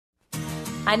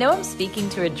I know I'm speaking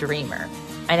to a dreamer.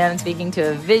 I know I'm speaking to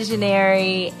a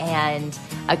visionary and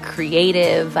a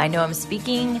creative. I know I'm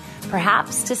speaking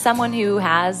perhaps to someone who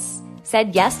has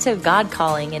said yes to God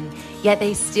calling, and yet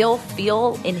they still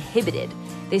feel inhibited.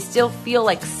 They still feel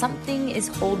like something is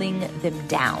holding them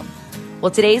down.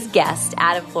 Well, today's guest,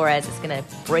 Adam Flores, is going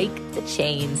to break the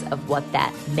chains of what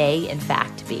that may in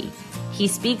fact be. He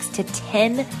speaks to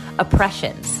 10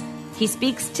 oppressions. He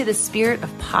speaks to the spirit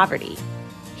of poverty.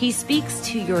 He speaks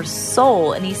to your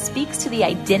soul, and he speaks to the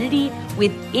identity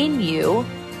within you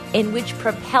in which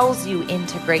propels you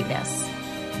into greatness.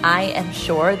 I am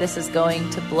sure this is going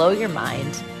to blow your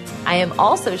mind. I am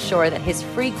also sure that his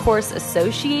free course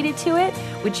associated to it,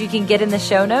 which you can get in the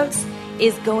show notes,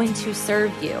 is going to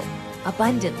serve you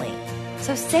abundantly.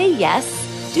 So say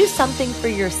yes, do something for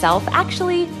yourself.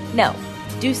 Actually, no,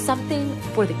 do something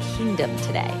for the kingdom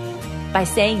today. By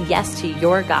saying yes to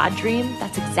your God dream,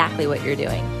 that's exactly what you're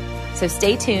doing. So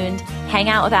stay tuned, hang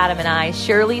out with Adam and I,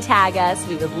 surely tag us.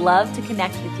 We would love to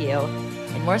connect with you.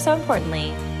 And more so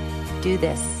importantly, do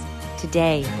this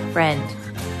today, friend.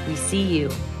 We see you,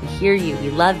 we hear you, we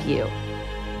love you.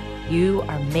 You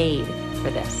are made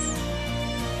for this.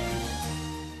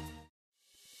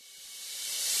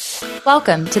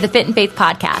 Welcome to the Fit and Faith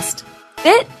Podcast.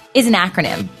 FIT is an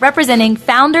acronym representing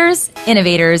founders,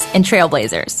 innovators, and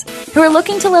trailblazers who are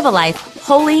looking to live a life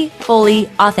wholly, fully,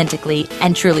 authentically,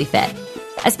 and truly fit.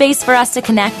 A space for us to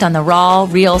connect on the raw,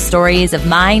 real stories of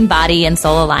mind, body, and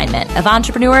soul alignment of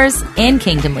entrepreneurs and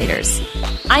kingdom leaders.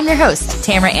 I'm your host,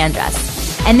 Tamara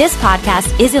Andress, and this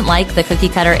podcast isn't like the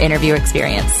cookie-cutter interview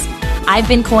experience. I've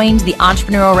been coined the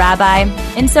entrepreneurial rabbi,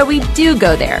 and so we do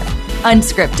go there,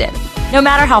 unscripted. No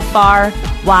matter how far,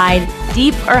 wide,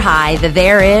 deep, or high the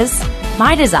there is,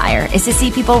 my desire is to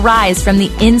see people rise from the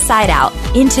inside out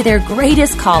into their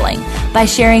greatest calling by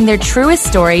sharing their truest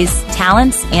stories,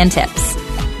 talents, and tips.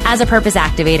 As a purpose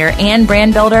activator and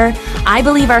brand builder, I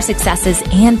believe our successes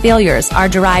and failures are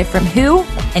derived from who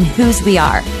and whose we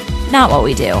are, not what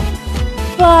we do.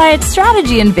 But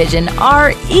strategy and vision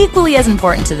are equally as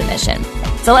important to the mission.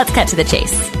 So let's cut to the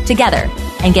chase together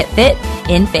and get fit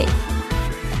in faith.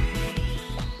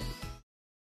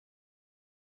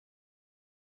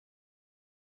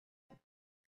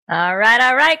 All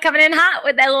right. Coming in hot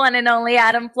with the one and only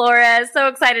Adam Flores. So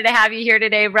excited to have you here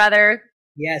today, brother.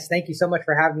 Yes, thank you so much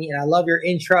for having me. And I love your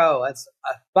intro. It's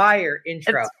a fire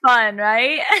intro. It's fun,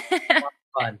 right?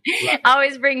 Fun.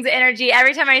 Always brings energy.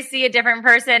 Every time I see a different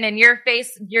person, and your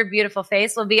face, your beautiful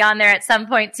face will be on there at some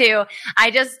point too.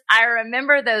 I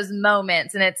remember those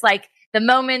moments, and it's like the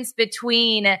moments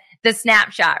between the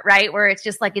snapshot, right? Where it's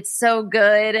just like, it's so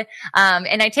good.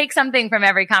 And I take something from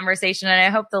every conversation, and I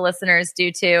hope the listeners do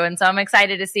too. And so I'm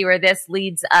excited to see where this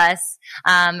leads us.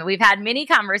 We've had many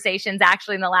conversations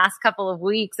actually in the last couple of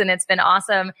weeks, and it's been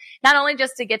awesome, not only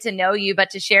just to get to know you, but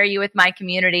to share you with my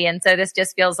community. And so this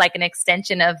just feels like an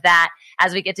extension of that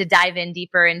as we get to dive in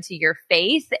deeper into your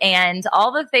faith and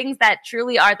all the things that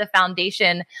truly are the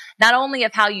foundation, not only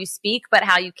of how you speak, but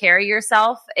how you carry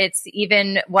yourself. It's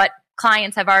even what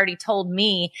clients have already told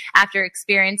me after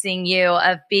experiencing you,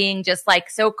 of being just like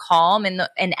so calm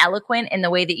and eloquent in the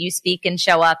way that you speak and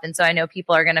show up. And so I know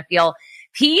people are going to feel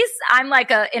peace. I'm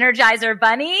like a Energizer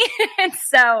bunny. And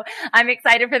so I'm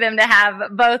excited for them to have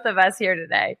both of us here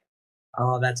today.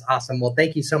 Oh, that's awesome. Well,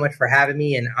 thank you so much for having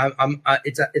me. And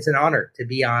it's an honor to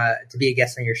be a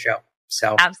guest on your show.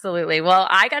 So absolutely. Well,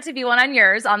 I got to be one on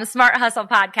yours on the Smart Hustle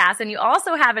podcast. And you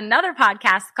also have another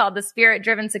podcast called the Spirit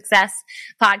Driven Success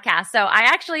podcast. So I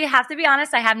actually have to be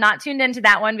honest, I have not tuned into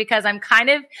that one because I'm kind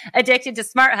of addicted to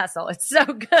Smart Hustle. It's so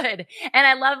good. And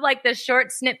I love like the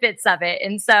short snippets of it.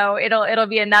 And so it'll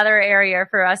be another area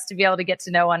for us to be able to get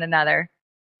to know one another.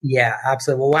 Yeah,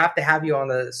 absolutely. Well, we'll have to have you on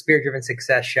the Spirit Driven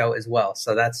Success show as well.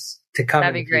 So that's to come.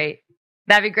 That'd be great.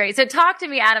 That'd be great. So talk to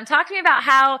me, Adam. Talk to me about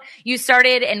how you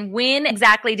started and when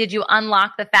exactly did you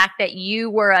unlock the fact that you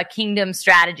were a kingdom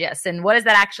strategist, and what does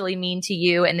that actually mean to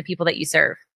you and the people that you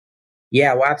serve?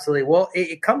 Yeah, well, absolutely. Well,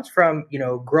 it comes from,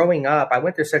 growing up, I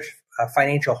went through such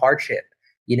financial hardship.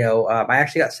 I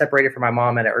actually got separated from my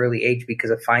mom at an early age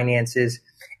because of finances.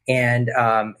 And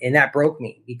that broke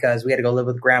me because we had to go live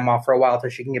with grandma for a while till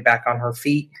she can get back on her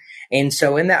feet. And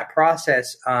so in that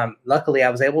process, luckily I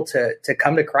was able to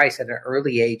come to Christ at an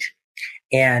early age.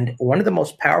 And one of the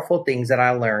most powerful things that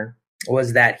I learned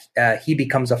was that he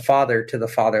becomes a father to the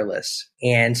fatherless.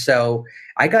 And so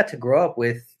I got to grow up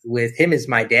with him as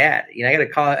my dad. I got to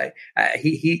call it,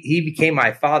 he became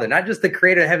my father, not just the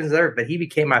creator of heavens and earth, but he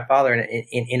became my father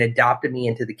and adopted me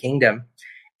into the kingdom.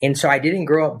 And so I didn't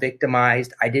grow up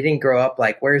victimized. I didn't grow up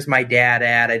like, where's my dad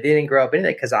at? I didn't grow up in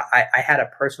it because I had a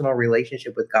personal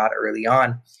relationship with God early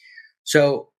on.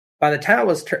 So by the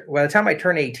time I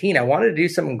turned 18, I wanted to do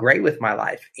something great with my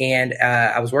life. And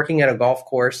I was working at a golf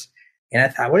course, and I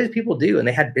thought, what do people do? And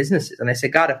they had businesses. And I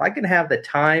said, God, if I can have the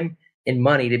time and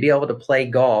money to be able to play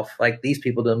golf like these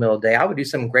people do in the middle of the day, I would do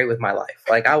something great with my life.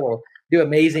 Like, I will do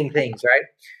amazing things, right?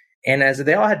 And as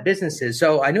they all had businesses,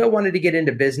 so I knew I wanted to get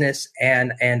into business,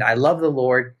 and I love the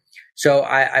Lord. So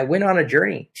I went on a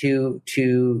journey to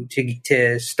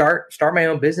start my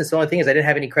own business. The only thing is I didn't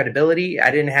have any credibility.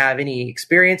 I didn't have any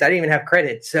experience. I didn't even have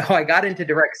credit. So I got into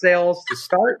direct sales to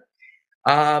start.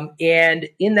 And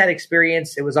in that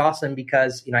experience, it was awesome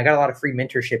because, I got a lot of free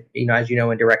mentorship, as you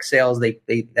know, in direct sales, they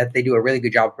do a really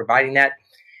good job of providing that.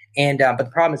 And, but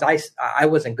the problem is I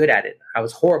wasn't good at it. I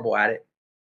was horrible at it.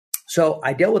 So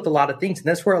I dealt with a lot of things, and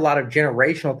that's where a lot of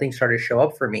generational things started to show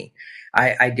up for me.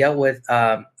 I dealt with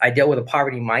a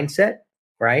poverty mindset,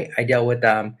 right? I dealt with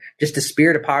just the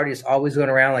spirit of poverty is always going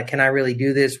around like, can I really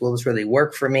do this? Will this really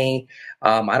work for me?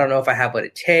 I don't know if I have what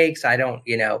it takes. I don't,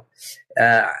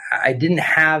 I didn't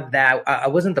have that. I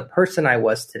wasn't the person I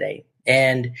was today.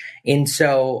 And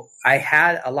so I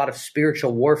had a lot of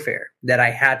spiritual warfare that I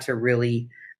had to really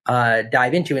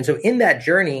dive into. And so in that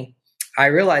journey, I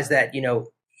realized that,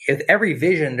 with every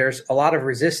vision, there's a lot of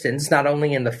resistance, not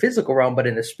only in the physical realm, but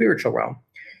in the spiritual realm.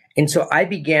 And so I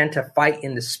began to fight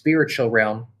in the spiritual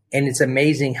realm. And it's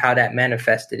amazing how that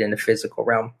manifested in the physical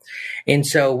realm. And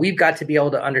so we've got to be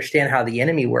able to understand how the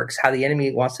enemy works, how the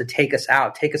enemy wants to take us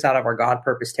out of our God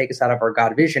purpose, take us out of our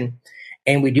God vision.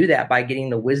 And we do that by getting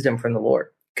the wisdom from the Lord,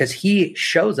 because he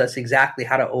shows us exactly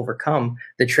how to overcome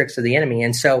the tricks of the enemy.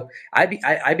 And so I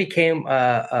became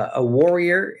a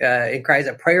warrior in Christ,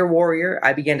 a prayer warrior.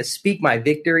 I began to speak my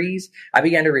victories. I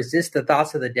began to resist the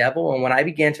thoughts of the devil. And when I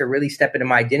began to really step into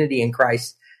my identity in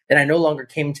Christ, then I no longer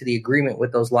came into the agreement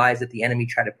with those lies that the enemy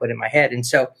tried to put in my head. And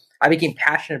so I became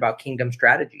passionate about kingdom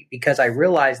strategy, because I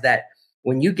realized that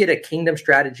when you get a kingdom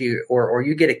strategy or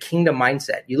you get a kingdom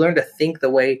mindset, you learn to think the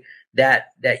way that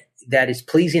is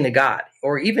pleasing to God,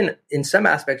 or even in some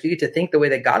aspects, you get to think the way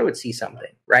that God would see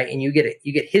something, right? And you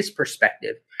get his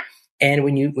perspective. And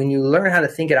when you learn how to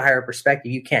think at a higher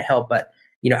perspective, you can't help but,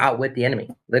 outwit the enemy,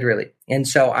 literally. And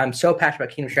so I'm so passionate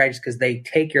about kingdom strategies because they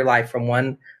take your life from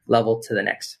one level to the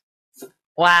next.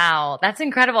 Wow, that's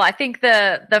incredible. I think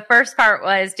the first part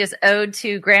was just ode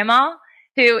to grandma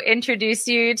who introduced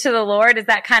you to the Lord. Is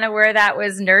that kind of where that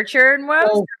was nurtured?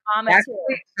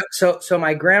 So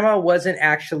my grandma wasn't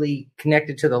actually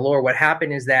connected to the Lord. What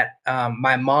happened is that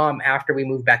my mom, after we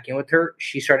moved back in with her,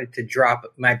 she started to drop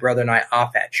my brother and I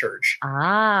off at church.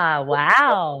 Ah,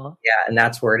 wow. Yeah, and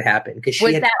that's where it happened. Was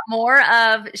that more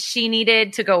of she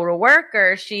needed to go to work,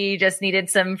 or she just needed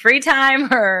some free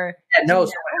time, or? Yeah, no,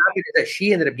 so what happened is that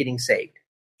she ended up getting saved.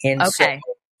 And okay.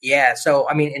 So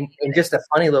I mean, and just a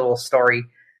funny little story.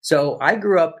 So I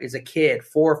grew up as a kid,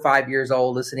 4 or 5 years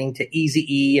old, listening to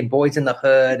Eazy-E and Boys in the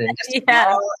Hood, and just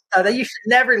that you should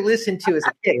never listen to as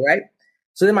a kid, right?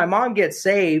 So then my mom gets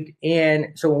saved, and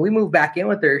so when we moved back in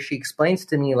with her, she explains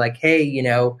to me like, hey,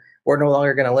 we're no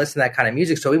longer going to listen to that kind of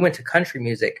music. So we went to country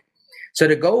music. So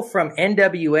to go from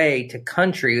NWA to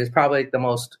country was probably the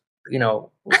most,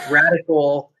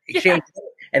 radical exchange. Yeah.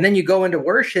 And then you go into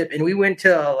worship, and we went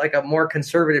to like a more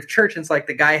conservative church. And it's like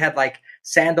the guy had like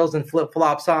sandals and flip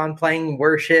flops on, playing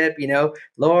worship,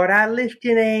 Lord, I lift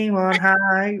your name on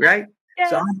high, right? Yeah.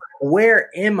 So I'm like, where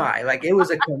am I? Like, it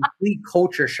was a complete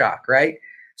culture shock, right?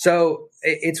 So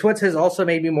it's what has also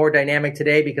made me more dynamic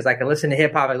today, because I can listen to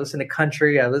hip hop, I listen to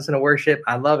country, I listen to worship,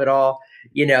 I love it all,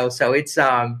 so it's,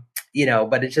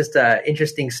 but it's just an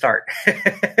interesting start.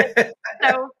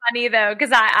 So funny though,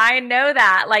 because I know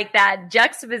that, like, that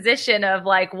juxtaposition of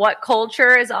like what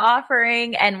culture is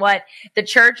offering and what the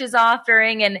church is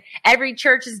offering, and every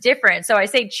church is different. So I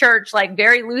say church like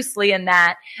very loosely in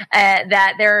that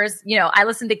that there's, I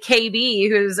listen to KB,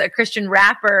 who's a Christian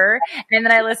rapper, and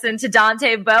then I listen to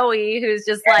Dante Bowie, who's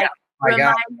just like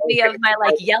reminds me of my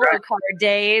like yellow card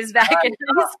days back in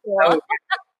high school.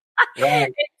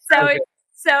 So it's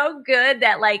so good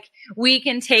that like we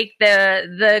can take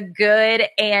the good,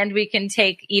 and we can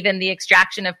take even the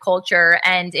extraction of culture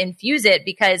and infuse it,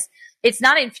 because it's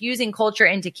not infusing culture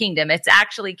into kingdom. It's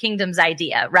actually kingdom's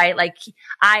idea, right? Like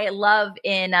I love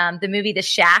in the movie The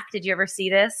Shack. Did you ever see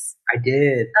this? I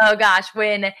did. Oh gosh.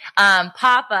 When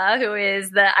Papa, who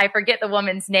is I forget the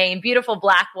woman's name, beautiful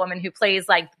black woman who plays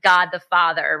like God the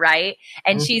Father, right?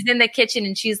 And she's in the kitchen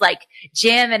and she's like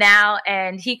jamming out,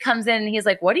 and he comes in and he's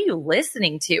like, what are you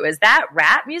listening to? Is that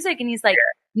rap music? And he's like,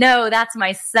 no, that's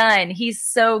my son. He's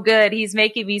so good. He's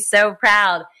making me so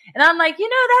proud. And I'm like,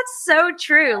 that's so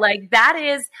true. Like that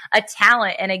is a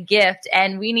talent and a gift.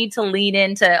 And we need to lean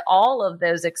into all of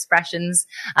those expressions.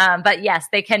 But yes,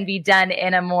 they can be done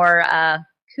in a more,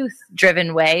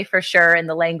 truth-driven way for sure in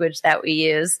the language that we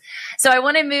use. So I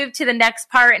want to move to the next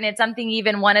part, and it's something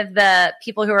even one of the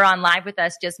people who are on live with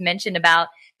us just mentioned about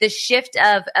the shift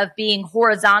of being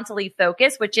horizontally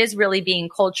focused, which is really being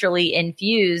culturally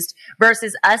infused,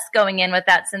 versus us going in with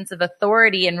that sense of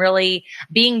authority and really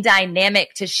being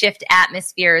dynamic to shift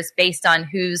atmospheres based on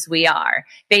whose we are,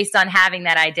 based on having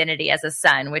that identity as a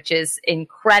son, which is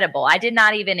incredible. I did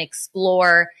not even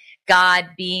explore God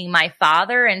being my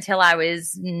father until I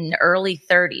was in early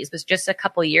 30s, was just a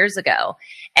couple years ago.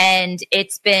 And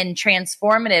it's been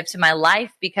transformative to my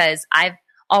life because I've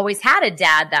always had a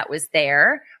dad that was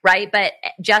there, right? But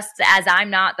just as I'm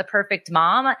not the perfect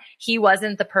mom, he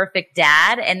wasn't the perfect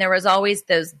dad. And there was always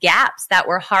those gaps that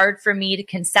were hard for me to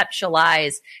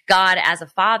conceptualize God as a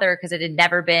father because it had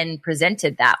never been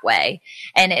presented that way.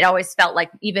 And it always felt like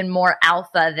even more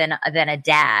alpha than a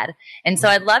dad. And so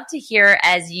I'd love to hear,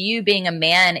 as you being a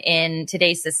man in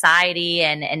today's society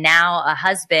and now a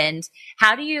husband,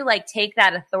 how do you like take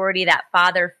that authority, that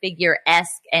father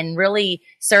figure-esque, and really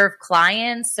serve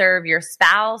clients, serve your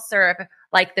spouse, serve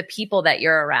like the people that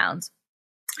you're around?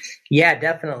 Yeah,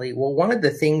 definitely. Well, one of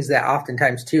the things that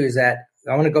oftentimes too is that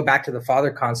I want to go back to the father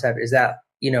concept is that,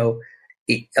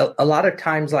 a lot of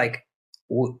times like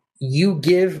you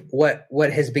give what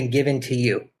has been given to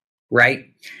you, right?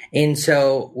 And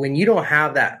so when you don't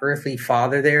have that earthly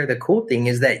father there, the cool thing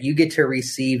is that you get to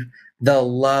receive the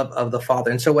love of the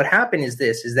father. And so what happened is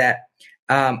that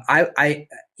I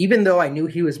even though I knew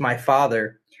he was my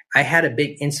father, I had a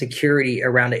big insecurity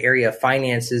around the area of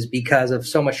finances because of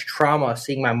so much trauma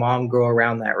seeing my mom grow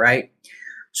around that, right?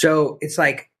 So it's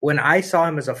like when I saw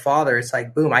him as a father, it's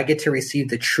like, boom, I get to receive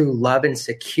the true love and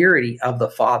security of the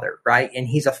father, right? And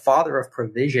he's a father of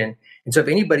provision. And so if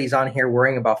anybody's on here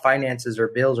worrying about finances or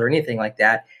bills or anything like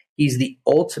that, he's the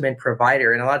ultimate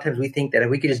provider. And a lot of times we think that if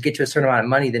we could just get to a certain amount of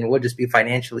money, then we'll just be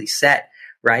financially set,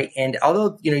 right? And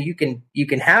although, you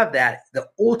can have that, the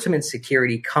ultimate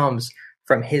security comes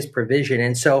from his provision.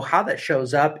 And so how that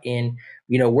shows up in,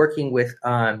 working with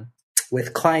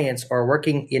clients or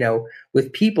working,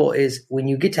 with people is when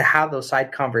you get to have those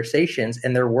side conversations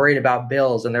and they're worried about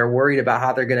bills and they're worried about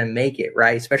how they're going to make it,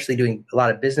 right? Especially doing a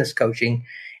lot of business coaching.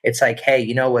 It's like,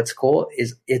 hey, what's cool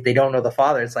is if they don't know the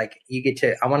father, it's like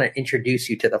I want to introduce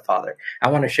you to the father. I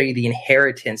want to show you the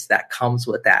inheritance that comes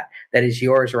with that is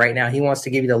yours right now. He wants to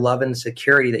give you the love and the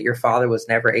security that your father was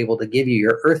never able to give you,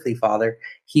 your earthly father.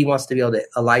 He wants to be able to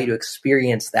allow you to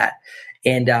experience that.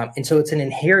 And so it's an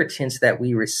inheritance that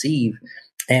we receive.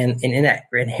 And in that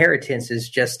inheritance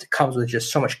comes with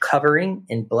just so much covering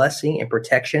and blessing and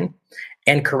protection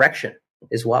and correction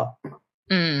as well.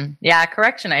 Yeah,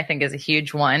 correction, I think, is a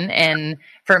huge one. And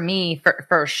for me,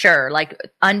 for sure, like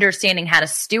understanding how to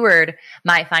steward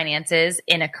my finances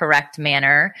in a correct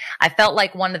manner. I felt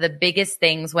like one of the biggest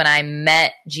things when I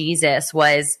met Jesus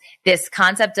was this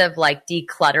concept of like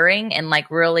decluttering and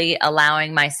like really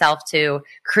allowing myself to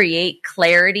create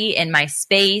clarity in my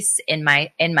space, in my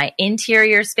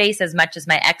interior space as much as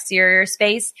my exterior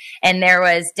space. And there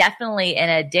was definitely an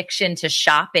addiction to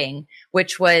shopping,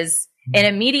 which was an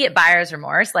immediate buyer's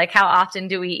remorse. Like how often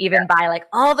do we even buy like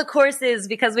all the courses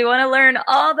because we want to learn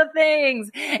all the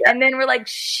things? Yeah. And then we're like,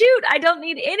 shoot, I don't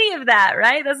need any of that,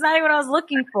 right? That's not even what I was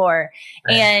looking for.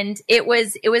 Right. And it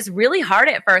was really hard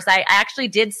at first. I actually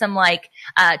did some like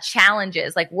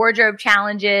challenges, like wardrobe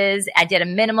challenges. I did a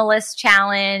minimalist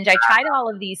challenge. I tried all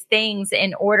of these things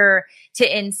in order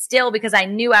to instill, because I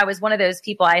knew I was one of those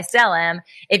people. I still am.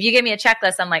 If you give me a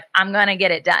checklist, I'm like, I'm going to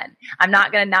get it done. I'm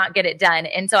not going to not get it done.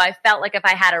 And so I felt like if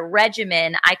I had a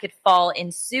regimen, I could fall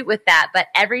in suit with that. But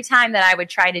every time that I would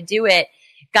try to do it,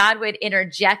 God would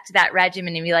interject that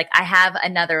regimen and be like, I have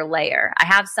another layer. I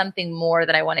have something more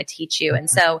that I want to teach you. And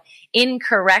so in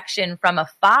correction from a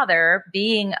father,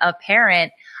 being a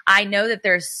parent, I know that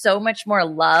there's so much more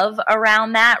love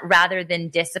around that rather than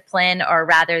discipline or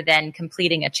rather than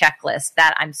completing a checklist,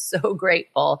 that I'm so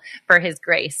grateful for his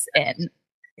grace in.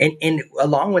 And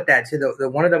along with that, too,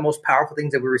 one of the most powerful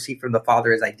things that we receive from the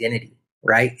father is identity,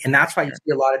 right? And that's why you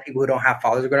see a lot of people who don't have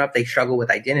fathers growing up, they struggle with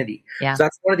identity. Yeah. So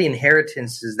that's one of the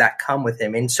inheritances that come with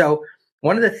him. And so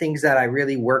one of the things that I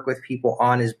really work with people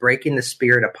on is breaking the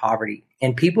spirit of poverty.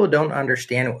 And people don't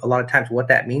understand a lot of times what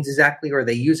that means exactly, or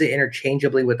they use it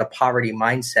interchangeably with the poverty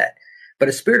mindset. But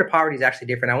a spirit of poverty is actually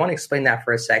different. I want to explain that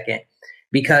for a second,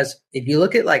 because if you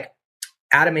look at like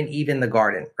Adam and Eve in the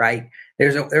garden, right?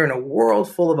 They're in a world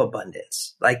full of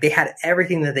abundance. Like they had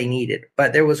everything that they needed,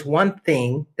 but there was one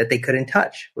thing that they couldn't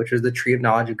touch, which was the tree of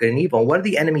knowledge of good and evil. And what did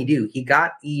the enemy do? He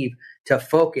got Eve to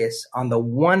focus on the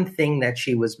one thing that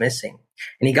she was missing,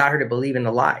 and he got her to believe in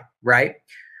the lie, right?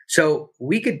 So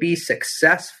we could be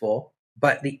successful,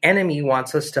 but the enemy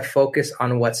wants us to focus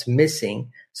on what's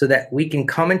missing so that we can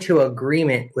come into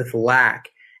agreement with lack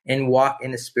and walk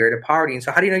in the spirit of poverty. And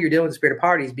so how do you know you're dealing with the spirit of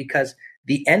poverty? Is because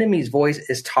the enemy's voice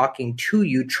is talking to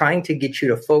you, trying to get you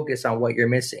to focus on what you're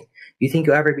missing. You think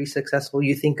you'll ever be successful?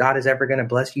 You think God is ever going to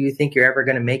bless you? You think you're ever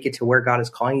going to make it to where God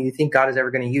is calling you? You think God is ever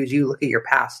going to use you? Look at your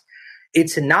past.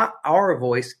 It's not our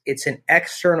voice. It's an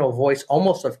external voice,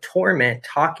 almost of torment,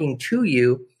 talking to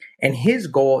you. And his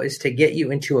goal is to get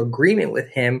you into agreement with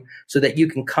him so that you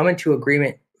can come into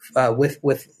agreement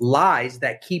with lies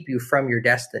that keep you from your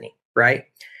destiny, right?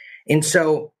 And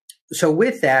so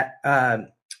with that,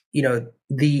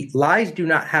 the lies do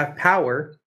not have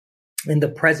power in the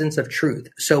presence of truth.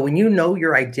 So when you know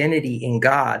your identity in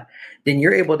God, then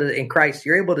you're able to, in Christ,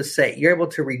 you're able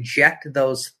to reject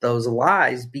those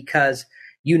lies because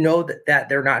you know that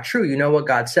they're not true. You know what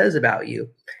God says about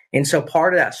you. And so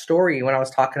part of that story, when I was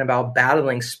talking about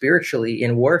battling spiritually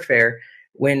in warfare,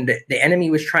 when the enemy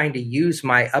was trying to use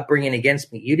my upbringing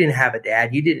against me, you didn't have a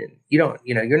dad. You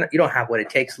don't have what it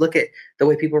takes. Look at the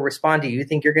way people respond to you. You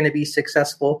think you're going to be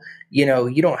successful. You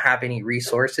don't have any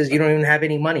resources. You don't even have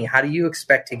any money. How do you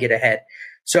expect to get ahead?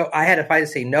 So I had to fight to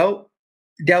say, no,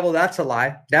 devil, that's a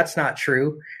lie. That's not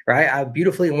true. Right. I'm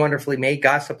beautifully and wonderfully made.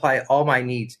 God supply all my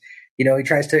needs. He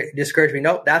tries to discourage me.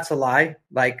 Nope, that's a lie.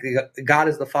 Like God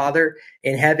is the Father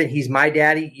in heaven. He's my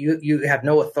daddy. You have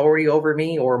no authority over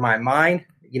me or my mind.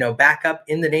 Back up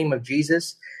in the name of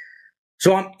Jesus.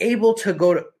 So I'm able to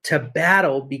go to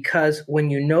battle because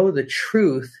when you know the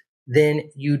truth,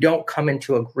 then you don't come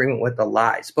into agreement with the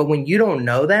lies. But when you don't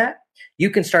know that,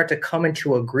 you can start to come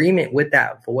into agreement with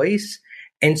that voice.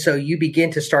 And so you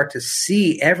begin to start to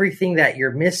see everything that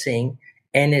you're missing.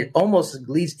 And it almost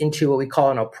leads into what we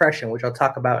call an oppression, which I'll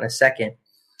talk about in a second.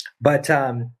 But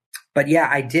yeah,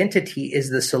 identity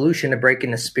is the solution to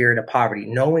breaking the spirit of poverty,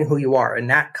 knowing who you are. And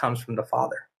that comes from the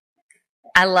Father.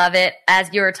 I love it. As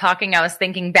you were talking, I was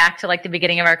thinking back to like the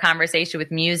beginning of our conversation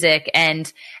with music and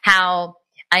how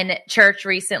in church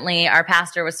recently, our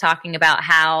pastor was talking about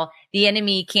how the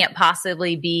enemy can't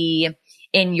possibly be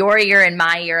in your ear and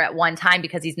my ear at one time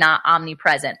because he's not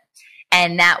omnipresent.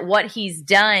 And that what he's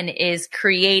done is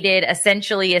created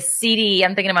essentially a CD.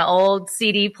 I'm thinking of my old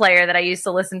CD player that I used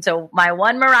to listen to my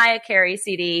one Mariah Carey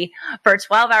CD for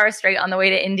 12 hours straight on the way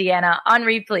to Indiana on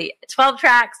replay. 12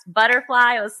 tracks,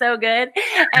 Butterfly. It was so good.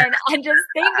 And I'm just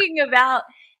thinking about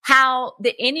how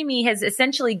the enemy has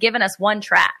essentially given us one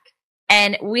track.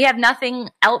 And we have nothing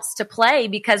else to play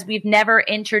because we've never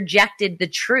interjected the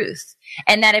truth.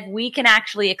 And that if we can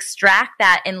actually extract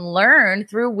that and learn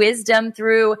through wisdom,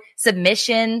 through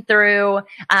submission,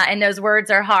 and those words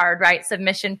are hard, right?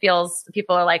 Submission feels,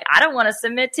 people are like, I don't want to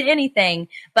submit to anything,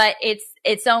 but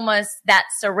it's almost that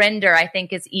surrender, I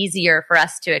think, is easier for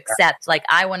us to accept. Like,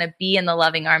 I want to be in the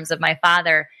loving arms of my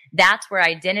Father. That's where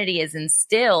identity is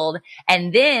instilled.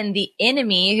 And then the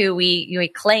enemy, who we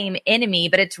claim enemy,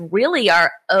 but it's really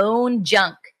our own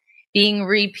junk being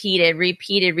repeated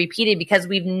because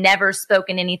we've never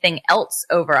spoken anything else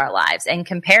over our lives. And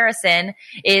comparison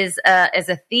is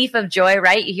a thief of joy,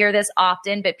 right? You hear this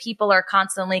often, but people are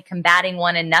constantly combating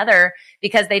one another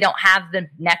because they don't have the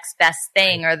next best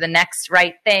thing or the next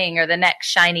right thing or the next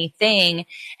shiny thing.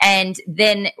 And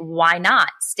then why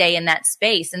not stay in that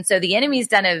space? And so the enemy's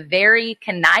done a very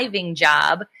conniving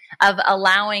job of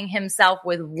allowing himself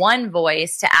with one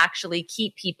voice to actually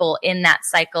keep people in that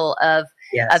cycle of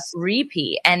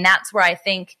repeat. And that's where I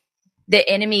think the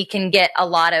enemy can get a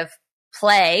lot of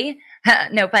play,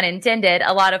 no pun intended,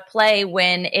 a lot of play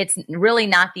when it's really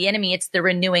not the enemy. It's the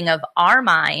renewing of our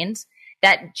mind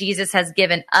that Jesus has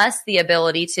given us the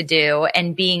ability to do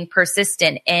and being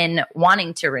persistent in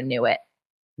wanting to renew it.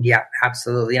 Yeah,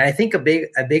 absolutely. And I think a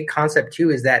big concept too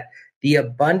is that the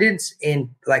abundance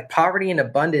in like poverty and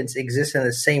abundance exist in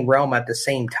the same realm at the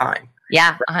same time.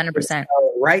 Yeah, 100%.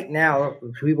 So right now,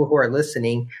 people who are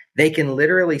listening, they can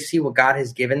literally see what God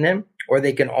has given them, or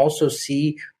they can also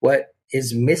see what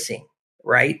is missing,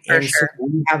 right? For and sure. So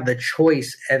we have the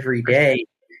choice every day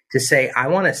to say, I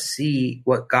want to see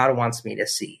what God wants me to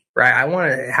see, right? I want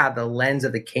to have the lens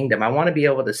of the kingdom. I want to be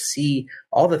able to see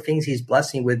all the things he's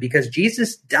blessing with, because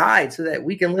Jesus died so that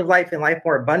we can live life and life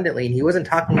more abundantly. And he wasn't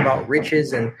talking about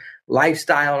riches and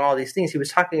lifestyle and all these things. He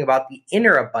was talking about the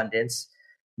inner abundance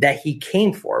that he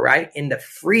came for, right? In the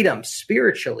freedom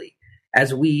spiritually.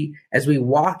 as we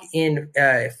walk in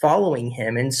following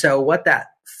him. And so what that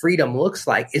freedom looks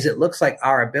like is it looks like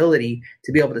our ability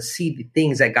to be able to see the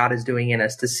things that God is doing in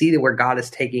us, to see where God is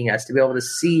taking us, to be able to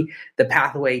see the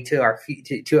pathway to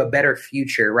to a better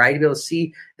future, right? To be able to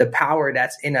see the power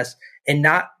that's in us and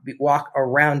not walk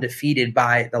around defeated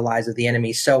by the lies of the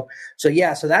enemy. So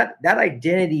that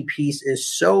identity piece is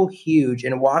so huge,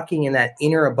 and walking in that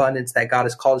inner abundance that God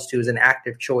has called us to is an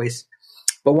active choice.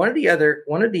 But one of the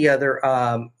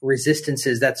other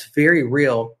resistances that's very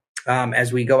real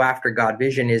as we go after God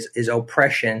vision is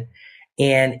oppression,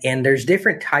 and there's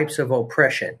different types of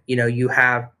oppression. You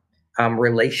have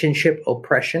relationship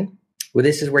oppression. Well,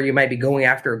 this is where you might be going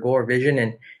after a goal or vision,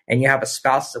 and you have a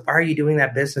spouse. So why are you doing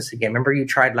that business again? Remember you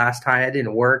tried last time, it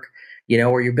didn't work.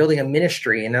 Or you're building a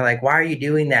ministry, and they're like, why are you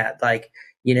doing that? Like,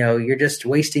 you're just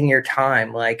wasting your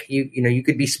time. Like you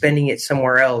could be spending it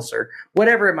somewhere else, or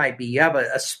whatever it might be. You have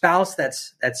a spouse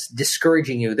that's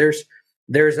discouraging you.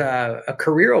 There's a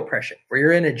career oppression where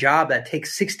you're in a job that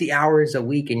takes 60 hours a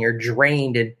week and you're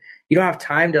drained and you don't have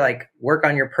time to like work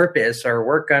on your purpose or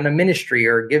work on a ministry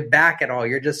or give back at all.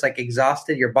 You're just like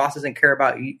exhausted. Your boss doesn't care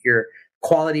about your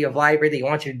quality of life. Everything. He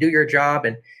wants you to do your job.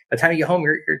 And by the time you get home,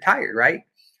 you're tired, right?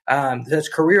 There's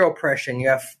career oppression. You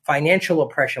have financial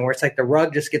oppression where it's like the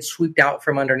rug just gets swept out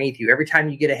from underneath you. Every time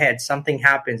you get ahead, something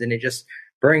happens and it just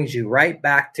brings you right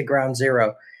back to ground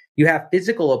zero. You have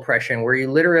physical oppression where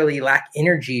you literally lack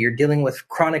energy. You're dealing with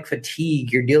chronic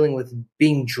fatigue. You're dealing with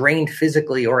being drained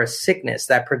physically, or a sickness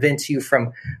that prevents you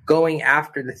from going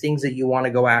after the things that you want to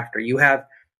go after. You have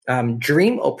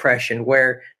dream oppression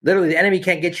where literally the enemy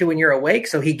can't get you when you're awake,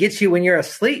 so he gets you when you're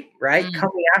asleep, right?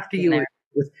 Coming after you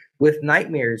with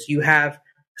nightmares. You have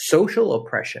social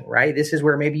oppression, right? This is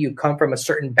where maybe you come from a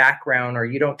certain background, or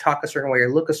you don't talk a certain way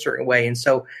or look a certain way. And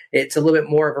so it's a little bit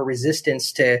more of a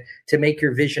resistance to make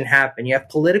your vision happen. You have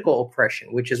political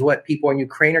oppression, which is what people in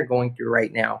Ukraine are going through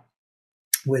right now,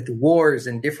 with wars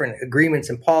and different agreements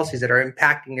and policies that are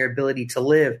impacting their ability to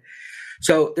live.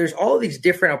 So there's all of these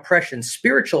different oppressions.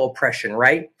 Spiritual oppression,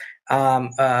 right?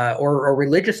 Or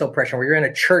religious oppression, where you're in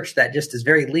a church that just is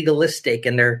very legalistic,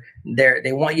 and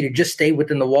they want you to just stay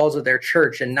within the walls of their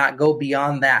church and not go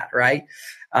beyond that, right?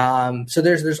 So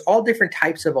there's all different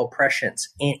types of oppressions,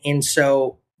 and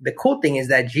so the cool thing is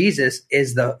that Jesus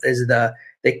is the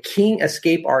king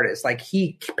escape artist. Like,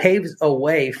 he paves a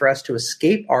way for us to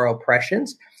escape our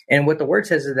oppressions, and what the word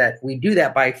says is that we do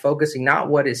that by focusing not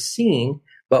what is seen,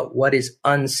 but what is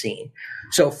unseen.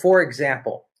 So, for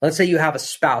example, let's say you have a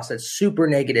spouse that's super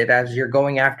negative as you're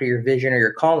going after your vision or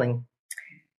your calling,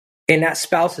 and that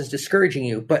spouse is discouraging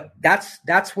you. But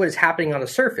that's what is happening on the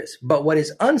surface. But what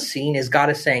is unseen is God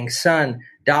is saying, son,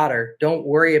 daughter, don't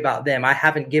worry about them. I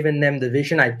haven't given them the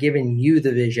vision. I've given you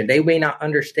the vision. They may not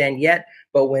understand yet,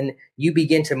 but when you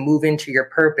begin to move into your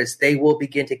purpose, they will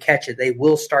begin to catch it. They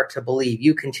will start to believe.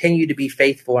 You continue to be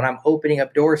faithful, and I'm opening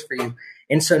up doors for you.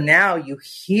 And so now you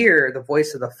hear the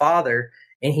voice of the Father,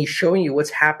 and he's showing you what's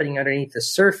happening underneath the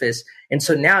surface. And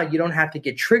so now you don't have to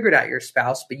get triggered at your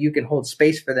spouse, but you can hold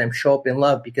space for them, show up in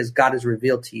love, because God has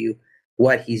revealed to you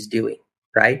what he's doing,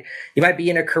 right? You might be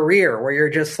in a career where you're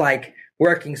just like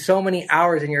working so many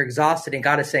hours and you're exhausted, and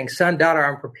God is saying, son, daughter,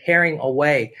 I'm preparing a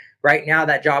way. Right now,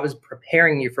 that job is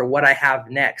preparing you for what I have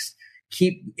next.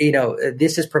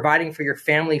 This is providing for your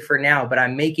family for now, but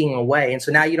I'm making a way. And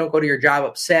so now you don't go to your job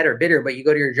upset or bitter, but you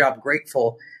go to your job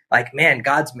grateful. Like, man,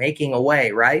 God's making a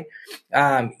way, right?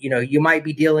 You might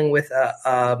be dealing with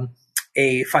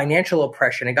a financial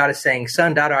oppression, and God is saying,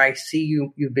 son, daughter, I see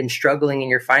you've been struggling in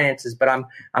your finances, but I'm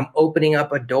opening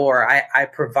up a door. I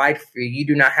provide for you. You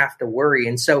do not have to worry.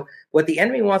 And so what the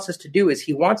enemy wants us to do is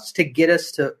he wants to get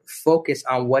us to focus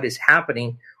on what is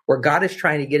happening, where God is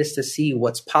trying to get us to see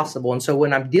what's possible. And so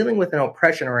when I'm dealing with an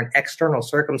oppression or an external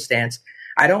circumstance,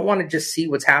 I don't want to just see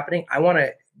what's happening. I want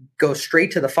to go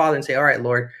straight to the Father and say, all right,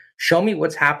 Lord, show me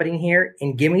what's happening here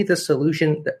and give me the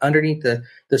solution underneath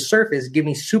the surface. Give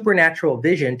me supernatural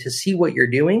vision to see what you're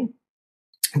doing,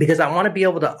 because I want to be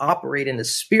able to operate in the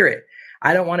Spirit.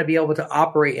 I don't want to be able to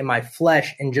operate in my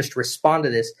flesh and just respond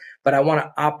to this, but I want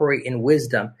to operate in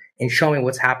wisdom and show me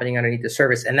what's happening underneath the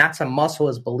surface. And that's a muscle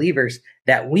as believers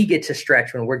that we get to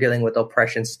stretch when we're dealing with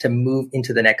oppressions to move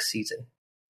into the next season.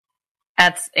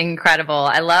 That's incredible.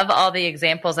 I love all the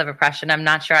examples of oppression. I'm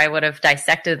not sure I would have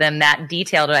dissected them that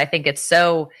detailed, but I think it's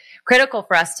so critical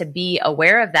for us to be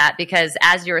aware of that, because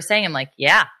as you were saying, I'm like,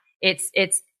 yeah, it's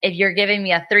if you're giving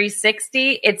me a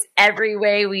 360, it's every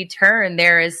way we turn.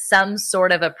 There is some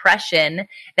sort of oppression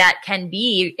that can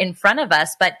be in front of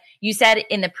us. But you said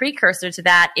in the precursor to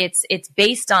that, it's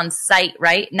based on sight,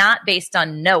 right? Not based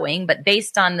on knowing, but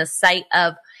based on the sight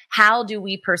of how do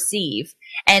we perceive?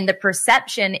 And the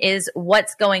perception is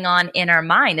what's going on in our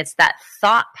mind. It's that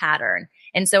thought pattern.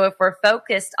 And so if we're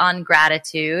focused on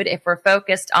gratitude, if we're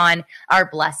focused on our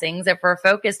blessings, if we're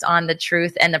focused on the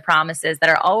truth and the promises that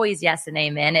are always yes and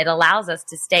amen, it allows us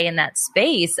to stay in that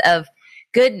space of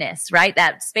goodness, right?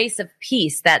 That space of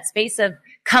peace, that space of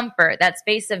comfort, that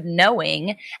space of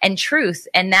knowing and truth.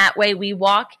 And that way we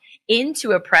walk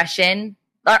into oppression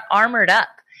armored up.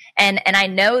 And I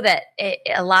know that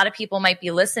a lot of people might be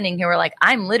listening who are like,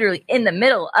 I'm literally in the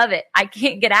middle of it. I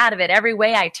can't get out of it. Every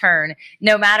way I turn,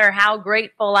 no matter how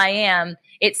grateful I am,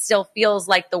 it still feels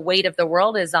like the weight of the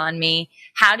world is on me.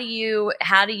 How do you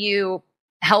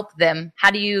help them?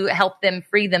 How do you help them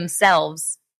free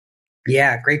themselves?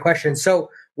 Yeah, great question.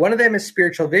 So one of them is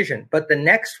spiritual vision, but the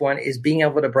next one is being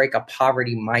able to break a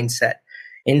poverty mindset.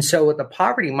 And so what the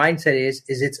poverty mindset is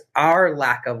it's our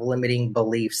lack of limiting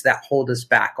beliefs that hold us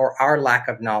back, or our lack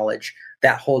of knowledge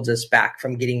that holds us back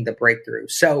from getting the breakthrough.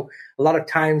 So a lot of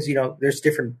times, there's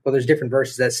different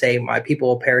verses that say my people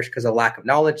will perish because of lack of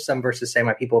knowledge. Some verses say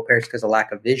my people will perish because of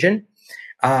lack of vision.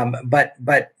 But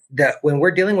when we're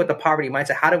dealing with the poverty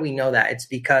mindset, how do we know that? It's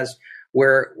because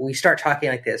we start talking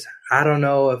like this. I don't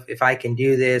know if I can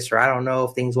do this, or I don't know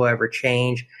if things will ever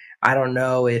change. I don't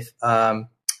know if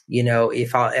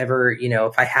I'll ever,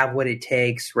 if I have what it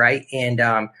takes, right?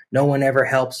 And no one ever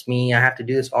helps me. I have to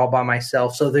do this all by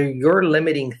myself. So they're your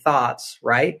limiting thoughts,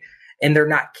 right? And they're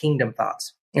not kingdom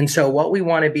thoughts. And so what we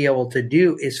want to be able to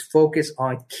do is focus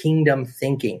on kingdom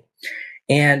thinking.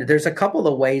 And there's a couple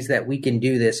of ways that we can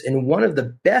do this. And one of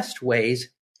the best ways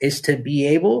is to be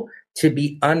able to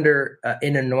be under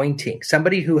an anointing,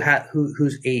 somebody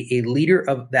who's a leader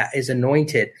of that is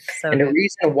anointed. So and the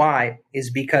reason why is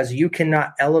because you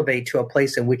cannot elevate to a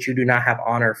place in which you do not have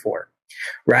honor for,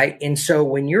 right? And so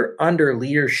when you're under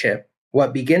leadership,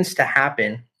 what begins to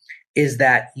happen is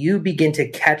that you begin to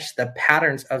catch the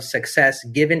patterns of success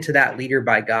given to that leader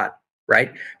by God,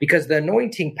 right? Because the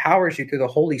anointing powers you through the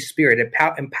Holy Spirit. It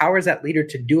empowers that leader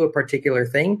to do a particular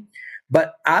thing.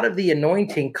 But out of the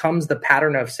anointing comes the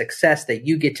pattern of success that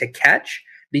you get to catch,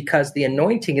 because the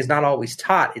anointing is not always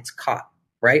taught, it's caught,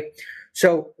 right?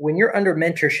 So when you're under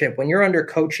mentorship, when you're under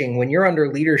coaching, when you're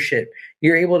under leadership,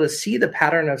 you're able to see the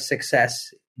pattern of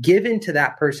success given to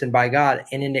that person by God,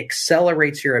 and it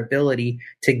accelerates your ability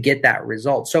to get that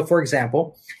result. So for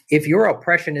example, if your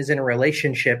oppression is in a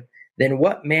relationship, then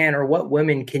what man or what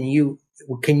woman can you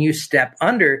step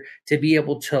under to be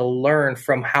able to learn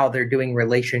from how they're doing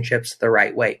relationships the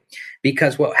right way?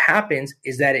 Because what happens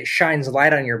is that it shines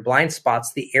light on your blind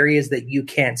spots, the areas that you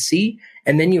can't see.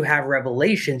 And then you have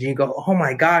revelations and you go, oh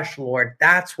my gosh, Lord,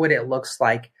 that's what it looks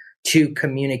like to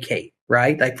communicate,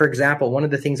 right? Like, for example, one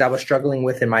of the things I was struggling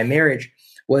with in my marriage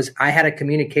was I had a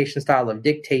communication style of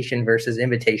dictation versus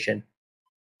invitation,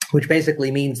 which basically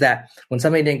means that when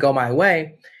something didn't go my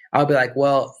way, I'll be like,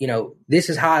 well, this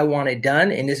is how I want it done,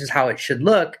 and this is how it should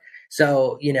look.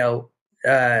 So,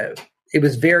 it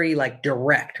was very like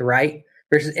direct, right?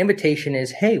 Versus invitation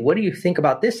is, hey, what do you think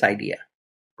about this idea?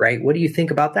 Right? What do you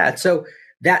think about that? So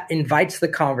that invites the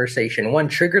conversation. One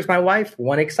triggers my wife,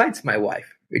 one excites my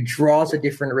wife. It draws a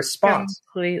different response.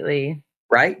 Completely.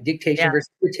 Right? Dictation versus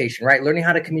invitation, right? Learning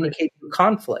how to communicate through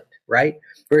conflict, right?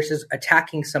 Versus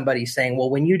attacking somebody saying, well,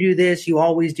 when you do this, you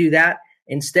always do that.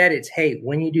 Instead, it's, hey,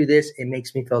 when you do this, it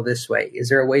makes me feel this way. Is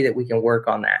there a way that we can work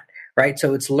on that? Right?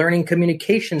 So it's learning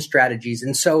communication strategies.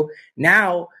 And so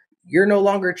now you're no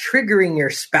longer triggering your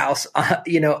spouse,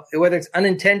 whether it's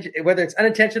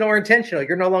unintentional or intentional,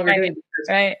 you're no longer doing it because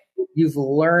right. You've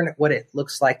learned what it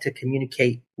looks like to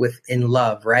communicate in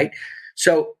love, right?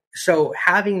 So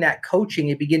having that coaching,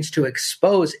 it begins to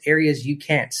expose areas you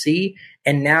can't see.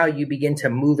 And now you begin to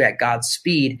move at God's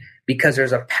speed because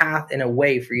there's a path and a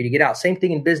way for you to get out. Same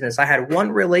thing in business. I had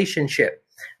one relationship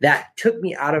that took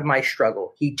me out of my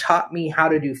struggle. He taught me how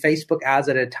to do Facebook ads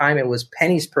at a time. It was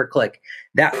pennies per click.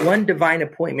 That one divine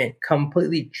appointment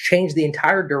completely changed the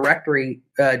entire trajectory.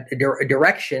 I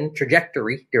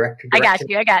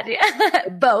got you.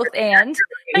 Both and.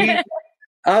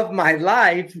 of my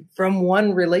life from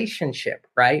one relationship,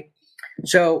 right?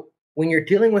 So when you're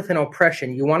dealing with an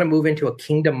oppression, you want to move into a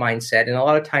kingdom mindset. And a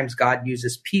lot of times God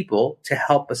uses people to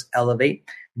help us elevate.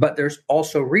 But there's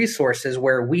also resources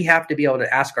where we have to be able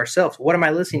to ask ourselves, what am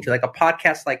I listening to? Like a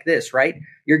podcast like this, right?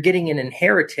 You're getting an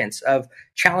inheritance of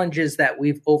challenges that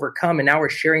we've overcome. And now we're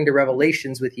sharing the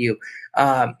revelations with you.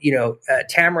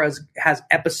 Tamara has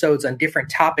episodes on different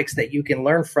topics that you can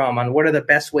learn from on what are the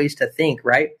best ways to think,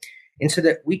 right? And so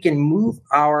that we can move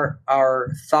our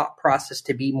thought process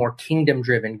to be more kingdom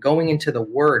driven, going into the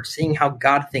word, seeing how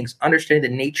God thinks, understanding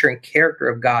the nature and character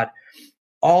of God.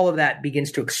 all of that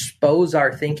begins to expose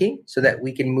our thinking so that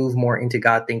we can move more into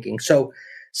God thinking. So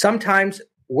sometimes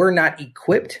we're not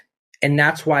equipped, and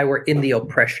that's why we're in the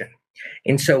oppression.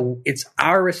 And so it's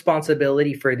our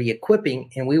responsibility for the equipping,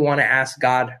 and we want to ask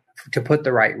God to put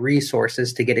the right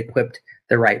resources to get equipped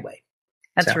the right way.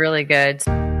 That's really good.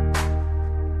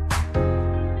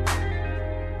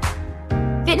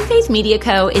 Fit and Faith Media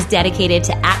Co. is dedicated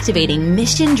to activating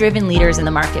mission-driven leaders in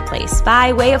the marketplace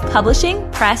by way of publishing,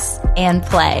 press, and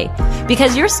play.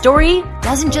 Because your story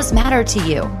doesn't just matter to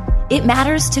you, it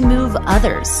matters to move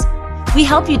others. We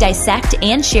help you dissect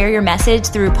and share your message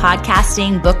through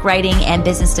podcasting, book writing, and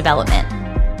business development.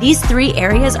 These 3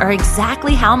 areas are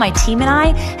exactly how my team and I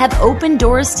have opened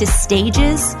doors to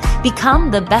stages,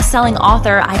 become the best-selling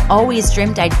author I always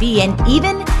dreamed I'd be, and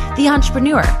even the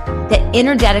entrepreneur that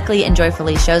energetically and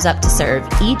joyfully shows up to serve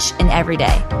each and every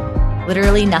day.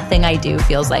 Literally nothing I do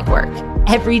feels like work.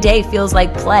 Every day feels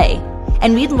like play.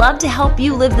 And we'd love to help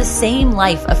you live the same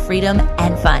life of freedom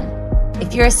and fun.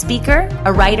 If you're a speaker,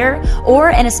 a writer, or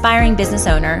an aspiring business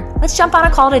owner, let's jump on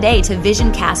a call today to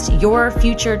vision cast your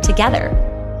future together.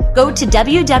 Go to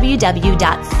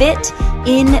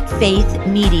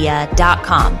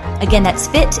www.fitinfaithmedia.com. Again, that's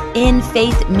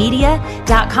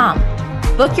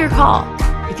fitinfaithmedia.com. Book your call.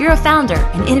 If you're a founder,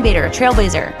 an innovator, a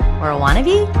trailblazer, or a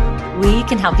wannabe, we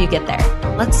can help you get there.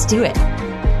 Let's do it.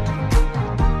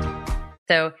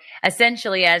 So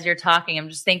essentially, as you're talking, I'm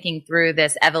just thinking through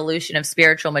this evolution of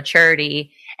spiritual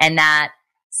maturity, and that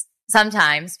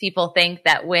sometimes people think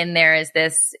that when there is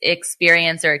this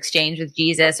experience or exchange with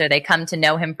Jesus, or they come to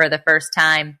know him for the first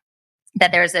time,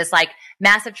 that there's this like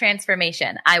massive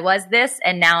transformation. I was this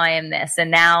and now I am this. And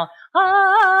now,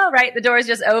 right, the door's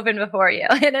just open before you.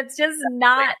 And it's just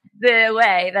not the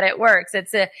way that it works.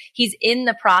 He's in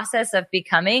the process of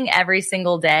becoming every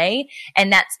single day.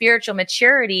 And that spiritual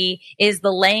maturity is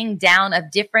the laying down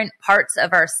of different parts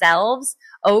of ourselves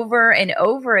over and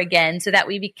over again so that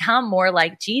we become more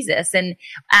like Jesus. And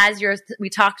we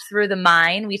talked through the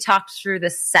mind, we talked through the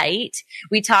sight,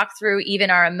 we talked through even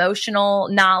our emotional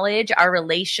knowledge, our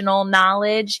relational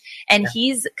knowledge. And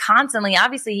he's constantly,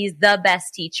 obviously he's the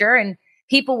best teacher, and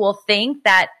people will think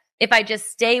that if I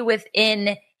just stay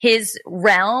within his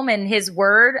realm and his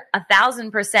word,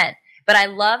 1,000%. But I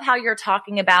love how you're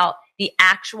talking about the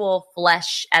actual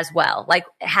flesh as well, like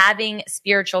having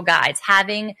spiritual guides,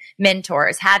 having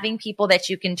mentors, having people that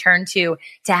you can turn to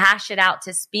hash it out,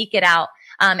 to speak it out,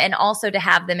 and also to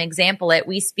have them example it.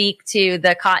 We speak to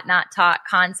the caught not taught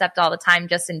concept all the time,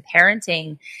 just in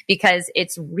parenting, because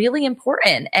it's really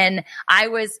important. And I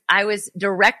was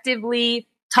directively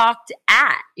talked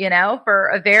at,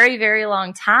 for a very, very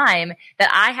long time,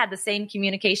 that I had the same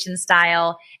communication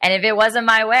style. And if it wasn't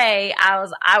my way, I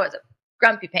was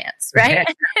grumpy pants, right?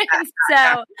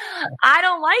 So I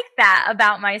don't like that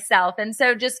about myself. And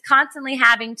so just constantly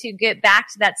having to get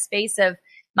back to that space of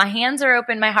my hands are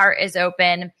open, my heart is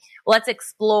open. Let's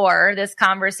explore this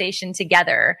conversation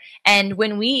together. And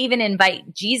when we even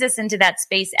invite Jesus into that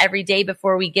space every day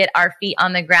before we get our feet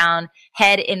on the ground,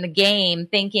 head in the game,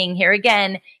 thinking,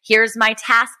 here's my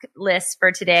task list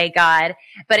for today, God,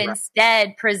 but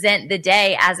instead present the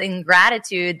day as in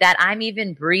gratitude that I'm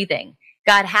even breathing.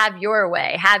 God, have your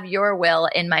way, have your will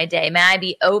in my day. May I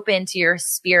be open to your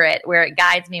spirit where it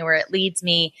guides me, where it leads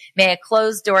me. May I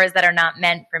close doors that are not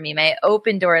meant for me. May I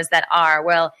open doors that are.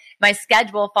 Well, my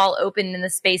schedule fall open in the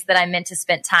space that I'm meant to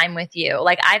spend time with you.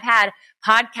 Like I've had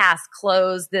podcasts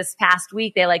close this past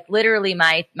week. They literally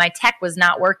my tech was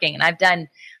not working, and I've done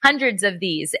hundreds of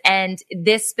these. And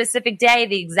this specific day,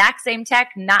 the exact same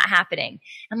tech not happening.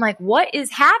 I'm like, what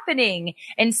is happening?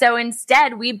 And so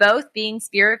instead, we both being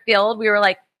spirit filled, we were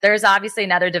like, there's obviously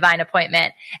another divine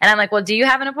appointment. And I'm like, well, do you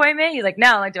have an appointment? He's like,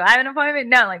 no. I'm like, do I have an appointment?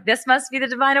 No. I'm like, this must be the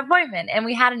divine appointment. And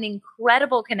we had an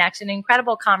incredible connection,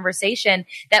 incredible conversation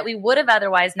that we would have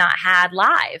otherwise not had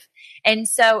live. And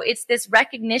so it's this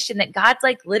recognition that God's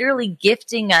literally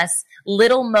gifting us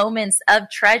little moments of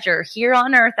treasure here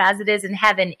on earth as it is in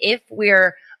heaven if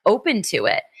we're open to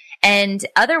it. And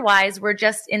otherwise, we're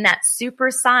just in that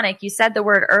supersonic. You said the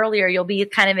word earlier, you'll be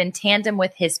kind of in tandem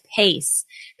with his pace.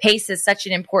 Pace is such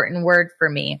an important word for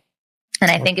me.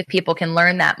 And I think if people can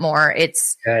learn that more,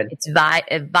 it's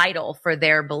vital for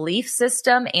their belief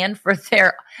system and for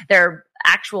their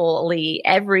actually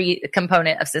every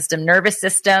component of system, nervous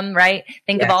system, right?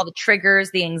 Think of all the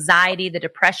triggers, the anxiety, the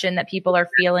depression that people are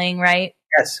feeling, right?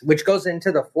 Yes, which goes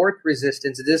into the fourth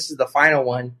resistance. This is the final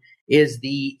one, is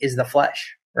the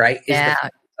flesh. Right?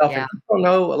 People don't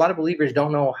know, a lot of believers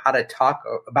don't know how to talk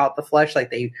about the flesh.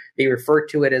 Like they refer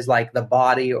to it as like the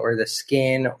body or the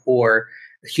skin or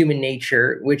human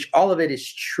nature, which all of it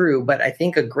is true. But I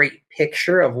think a great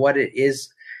picture of what it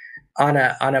is on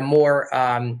a more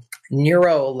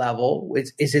neuro level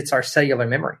is it's our cellular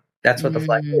memory. That's what the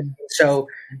flesh is. So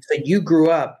you grew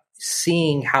up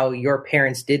seeing how your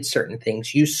parents did certain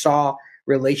things. You saw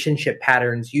relationship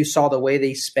patterns. You saw the way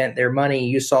they spent their money.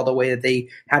 You saw the way that they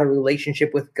had a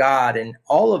relationship with God, and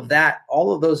all of that,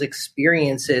 all of those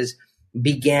experiences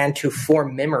began to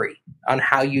form memory on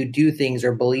how you do things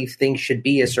or believe things should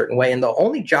be a certain way. And the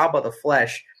only job of the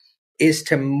flesh is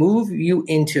to move you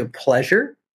into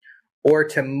pleasure, or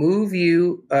to move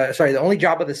you, the only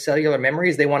job of the cellular memory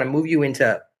is they want to move you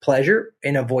into pleasure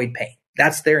and avoid pain.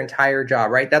 That's their entire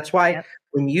job, right? That's why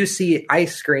when you see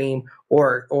ice cream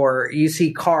or you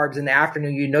see carbs in the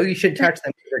afternoon, you know you should touch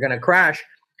them because they're going to crash.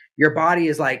 Your body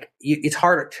is like, it's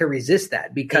hard to resist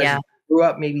that because you grew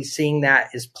up maybe seeing that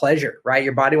as pleasure, right?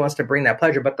 Your body wants to bring that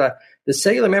pleasure, but the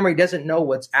cellular memory doesn't know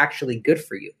what's actually good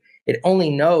for you. It only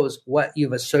knows what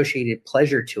you've associated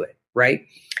pleasure to it, right?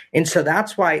 And so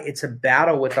that's why it's a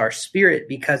battle with our spirit,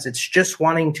 because it's just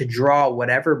wanting to draw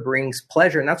whatever brings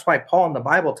pleasure. And that's why Paul in the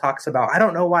Bible talks about, I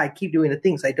don't know why I keep doing the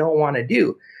things I don't want to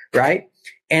do, right?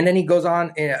 And then he goes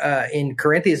on in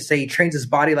Corinthians to say he trains his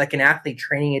body like an athlete,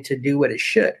 training it to do what it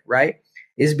should, right?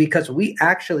 Is because we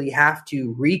actually have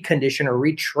to recondition or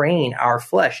retrain our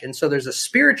flesh. And so there's a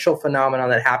spiritual phenomenon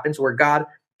that happens where God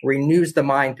renews the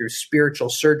mind through spiritual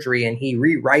surgery, and he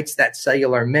rewrites that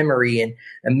cellular memory, and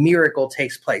a miracle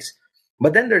takes place.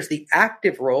 But then there's the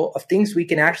active role of things we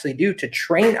can actually do to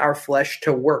train our flesh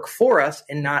to work for us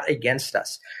and not against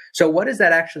us. So what does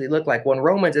that actually look like? Well, in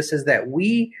Romans, it says that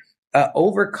we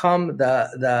overcome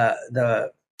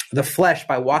the flesh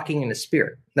by walking in the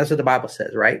spirit. That's what the Bible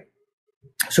says, right?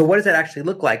 So what does that actually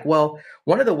look like? Well,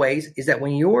 one of the ways is that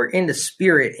when you're in the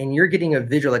spirit and you're getting a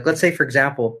visual, like let's say, for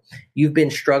example, you've been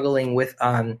struggling with,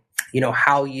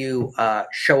 how you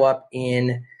show up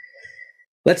in,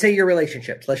 let's say, your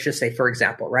relationships. Let's just say, for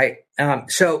example, right?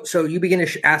 So you begin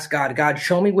to ask God,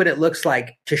 show me what it looks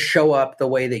like to show up the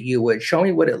way that you would. Show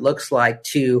me what it looks like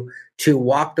to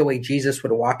walk the way Jesus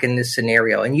would walk in this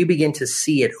scenario. And you begin to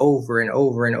see it over and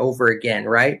over and over again,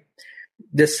 right?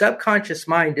 The subconscious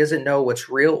mind doesn't know what's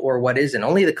real or what isn't.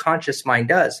 Only the conscious mind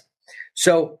does.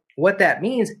 So what that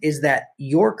means is that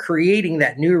you're creating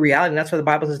that new reality. And that's why the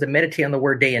Bible says to meditate on the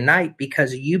word day and night,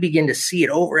 because you begin to see it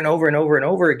over and over and over and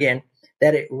over again,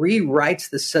 that it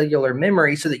rewrites the cellular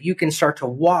memory so that you can start to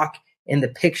walk in the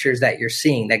pictures that you're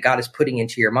seeing, that God is putting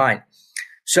into your mind.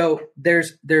 So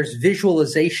there's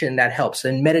visualization that helps,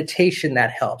 and meditation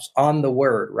that helps on the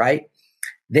word, right?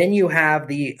 Then you have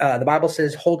the Bible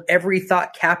says, hold every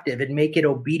thought captive and make it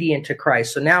obedient to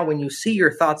Christ. So now when you see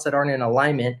your thoughts that aren't in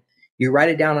alignment, you write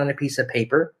it down on a piece of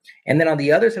paper. And then on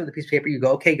the other side of the piece of paper, you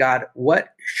go, okay, God, what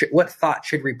thought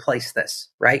should replace this,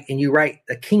 right? And you write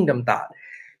the kingdom thought.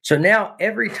 So now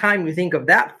every time you think of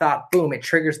that thought, boom, it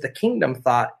triggers the kingdom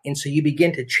thought. And so you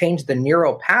begin to change the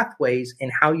neural pathways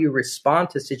in how you respond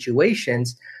to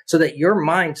situations so that your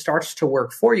mind starts to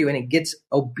work for you and it gets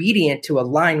obedient to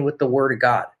align with the word of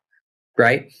God,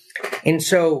 right? And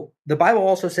so the Bible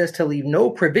also says to leave no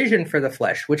provision for the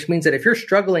flesh, which means that if you're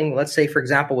struggling, let's say, for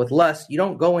example, with lust, you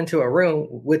don't go into a room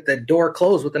with the door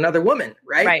closed with another woman,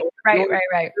 right?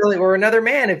 Right. Or another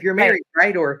man if you're married,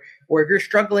 right? Or if you're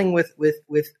struggling with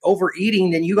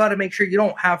overeating, then you got to make sure you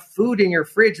don't have food in your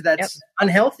fridge that's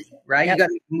unhealthy, right? Yep.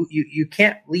 You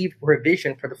can't leave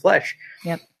provision for the flesh.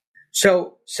 Yep.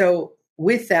 So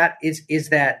with that is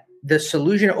that the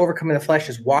solution to overcoming the flesh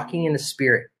is walking in the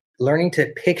spirit, learning to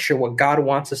picture what God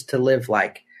wants us to live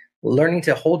like, learning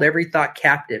to hold every thought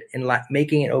captive and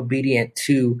making it obedient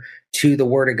to the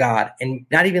word of God, and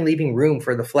not even leaving room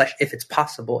for the flesh if it's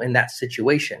possible in that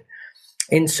situation.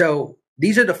 And so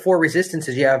these are the four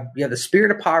resistances. You have the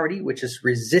spirit of poverty, which is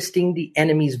resisting the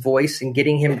enemy's voice and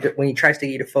getting him when he tries to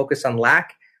get you to focus on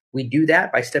lack. We do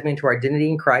that by stepping into our identity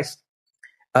in Christ.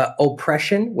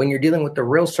 Oppression, when you're dealing with the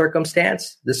real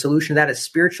circumstance, the solution to that is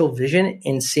spiritual vision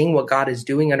in seeing what God is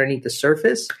doing underneath the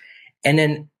surface. And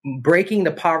then breaking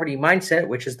the poverty mindset,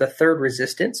 which is the third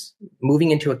resistance,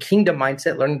 moving into a kingdom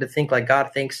mindset, learning to think like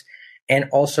God thinks, and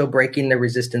also breaking the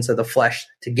resistance of the flesh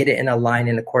to get it in a line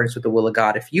in accordance with the will of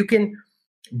God. If you can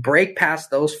break past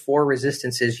those four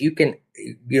resistances, you can,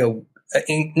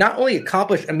 not only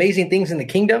accomplish amazing things in the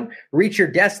kingdom, reach your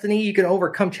destiny, you can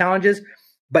overcome challenges,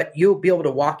 but you'll be able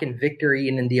to walk in victory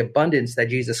and in the abundance that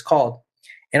Jesus called.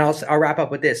 And I'll wrap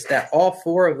up with this, that all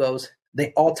four of those,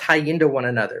 they all tie into one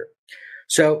another.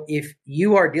 So if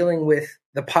you are dealing with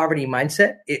the poverty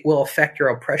mindset, it will affect your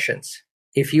oppressions.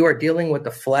 If you are dealing with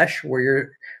the flesh, where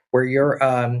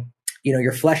you're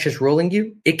your flesh is ruling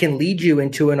you, it can lead you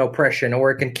into an oppression,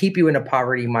 or it can keep you in a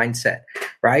poverty mindset,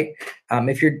 right?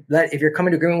 If you're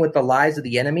coming to agreement with the lies of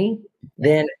the enemy,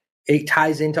 then it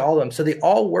ties into all of them. So they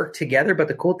all work together. But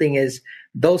the cool thing is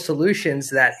those solutions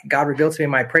that God revealed to me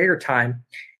in my prayer time,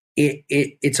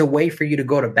 it's a way for you to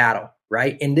go to battle,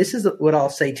 right? And this is what I'll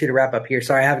say to wrap up here.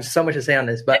 Sorry, I have so much to say on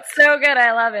this, but it's so good.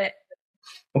 I love it.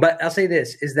 But I'll say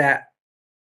this is that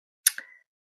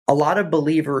a lot of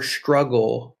believers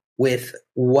struggle with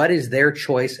what is their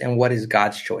choice and what is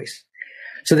God's choice.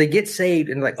 So they get saved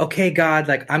and like, okay, God,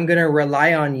 like I'm going to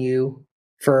rely on you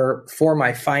for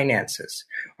my finances,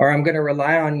 or I'm going to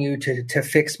rely on you to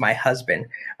fix my husband.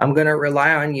 I'm going to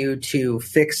rely on you to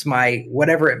fix my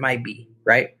whatever it might be,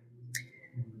 right?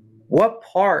 What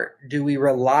part do we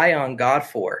rely on God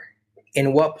for?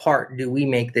 And what part do we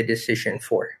make the decision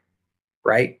for,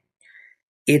 right?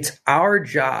 It's our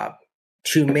job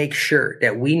to make sure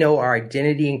that we know our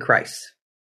identity in Christ,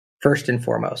 first and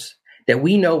foremost, that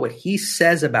we know what he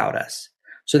says about us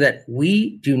so that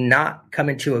we do not come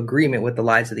into agreement with the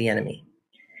lies of the enemy.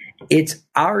 It's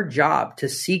our job to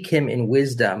seek him in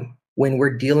wisdom when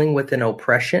we're dealing with an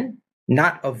oppression,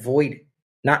 not avoid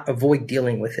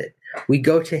dealing with it. We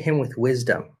go to him with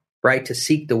wisdom, right? To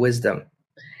seek the wisdom.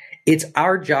 It's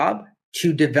our job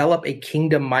to develop a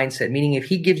kingdom mindset, meaning if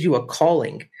he gives you a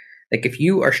calling, like if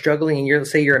you are struggling and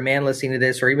let's say you're a man listening to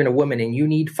this, or even a woman, and you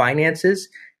need finances,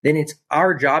 then it's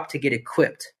our job to get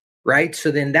equipped, right?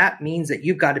 So then that means that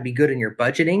you've got to be good in your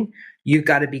budgeting. You've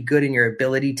got to be good in your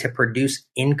ability to produce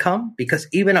income, because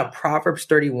even a Proverbs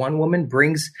 31 woman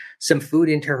brings some food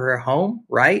into her home,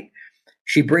 right?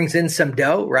 She brings in some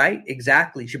dough, right?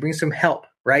 Exactly. She brings some help,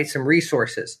 right? Some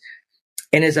resources.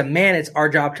 And as a man, it's our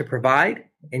job to provide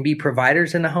and be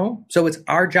providers in the home. So it's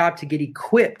our job to get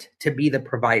equipped to be the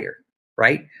provider,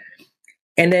 right?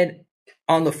 And then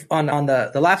on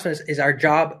the last one is our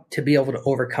job to be able to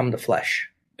overcome the flesh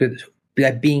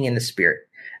by being in the spirit.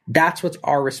 That's what's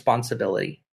our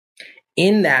responsibility.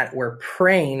 In that, we're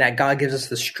praying that God gives us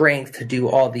the strength to do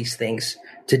all these things,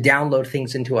 to download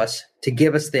things into us, to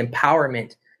give us the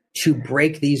empowerment to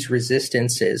break these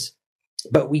resistances.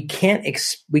 But we can't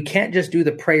just do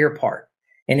the prayer part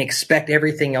and expect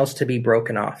everything else to be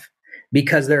broken off,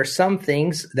 because there are some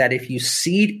things that if you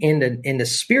seed in the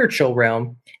spiritual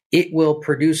realm, it will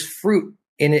produce fruit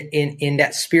in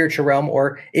that spiritual realm,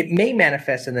 or it may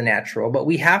manifest in the natural. But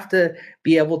we have to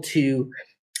be able to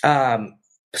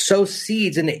sow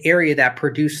seeds in the area that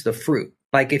produce the fruit.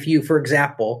 Like if you, for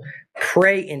example,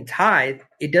 pray and tithe,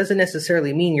 it doesn't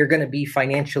necessarily mean you're going to be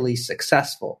financially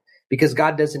successful, because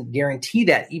God doesn't guarantee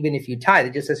that even if you tithe.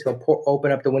 It just says he'll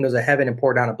open up the windows of heaven and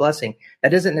pour down a blessing. That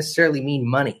doesn't necessarily mean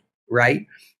money, right?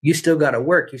 You still got to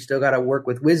work. You still got to work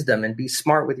with wisdom and be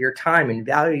smart with your time and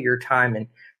value your time and,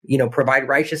 provide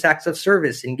righteous acts of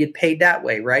service and get paid that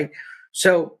way, right?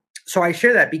 So I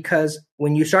share that because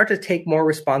when you start to take more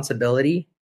responsibility,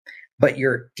 but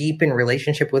you're deep in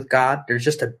relationship with God, there's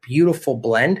just a beautiful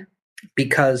blend,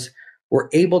 because we're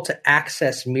able to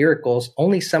access miracles.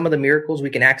 Only some of the miracles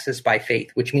we can access by faith,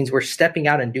 which means we're stepping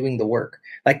out and doing the work.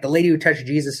 Like the lady who touched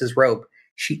Jesus's robe,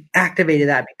 she activated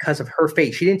that because of her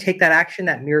faith. She didn't take that action,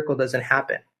 that miracle doesn't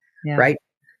happen, right?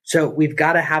 So we've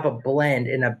got to have a blend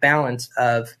and a balance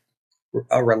of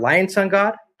a reliance on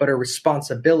God, but a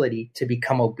responsibility to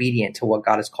become obedient to what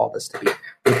God has called us to be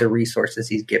with the resources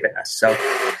he's given us.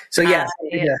 So yeah,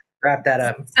 to wrap that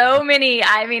up. So many.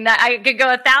 I mean, I could go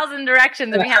 1,000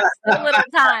 directions and we have so little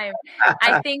time.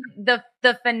 I think the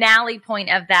finale point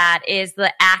of that is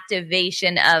the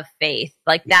activation of faith.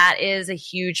 Like that is a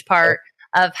huge part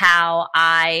of how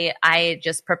I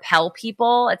just propel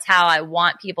people. It's how I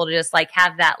want people to just like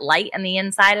have that light on the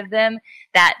inside of them,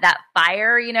 that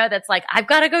fire, that's like, I've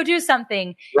got to go do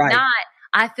something. Right. Not,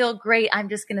 I feel great, I'm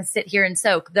just going to sit here and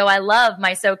soak, though I love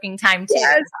my soaking time too.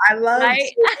 Yes, I love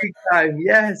soaking time.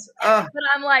 Yes. But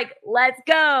I'm like, let's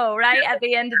go, right? At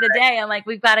the end of the day, I'm like,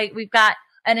 we've got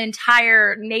an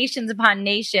entire nations upon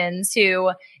nations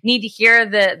who need to hear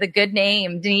the good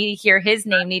name, need to hear his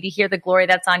name, need to hear the glory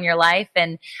that's on your life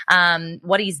and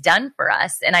what he's done for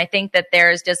us. And I think that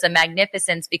there's just a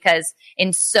magnificence, because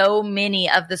in so many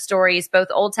of the stories, both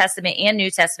Old Testament and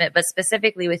New Testament, but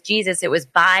specifically with Jesus, it was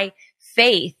by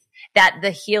faith that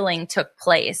the healing took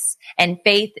place. And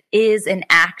faith is an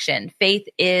action. Faith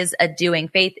is a doing.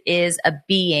 Faith is a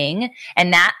being.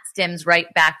 And that stems right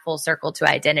back full circle to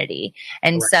identity.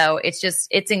 And so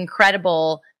it's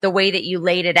incredible the way that you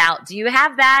laid it out. Do you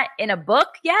have that in a book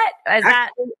yet?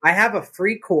 I have a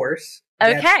free course.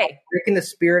 Okay. Breaking the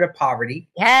Spirit of Poverty.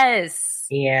 Yes.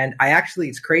 And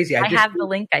it's crazy. I have the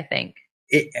link, I think.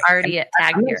 Already tagged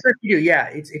I'm not here. sure if you do. Yeah,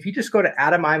 if you just go to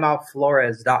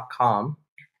adamimouthflores.com,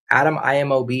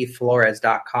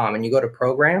 adamimobflores.com, and you go to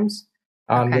programs,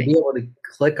 you'll be able to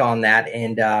click on that,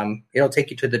 and it'll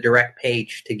take you to the direct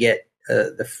page to get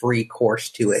the free course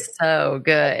to it. So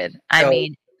good. I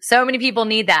mean, so many people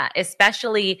need that,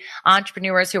 especially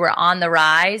entrepreneurs who are on the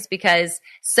rise, because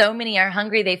so many are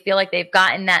hungry. They feel like they've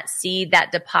gotten that seed,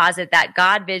 that deposit, that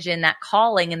God vision, that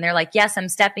calling. And they're like, yes, I'm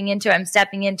stepping into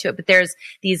it. But there's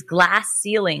these glass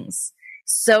ceilings,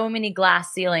 so many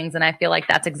glass ceilings. And I feel like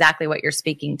that's exactly what you're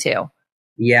speaking to.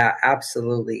 Yeah,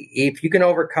 absolutely. If you can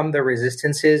overcome the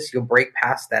resistances, you'll break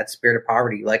past that spirit of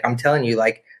poverty. Like I'm telling you,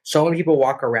 like so many people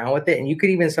walk around with it, and you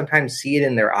could even sometimes see it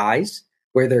in their eyes,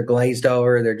 where they're glazed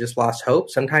over, they're just lost hope.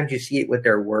 Sometimes you see it with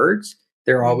their words.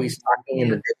 They're always talking in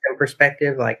the victim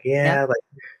perspective, like, like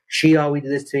she always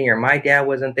did this to me, or my dad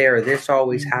wasn't there, or this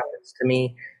always happens to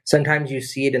me. Sometimes you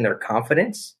see it in their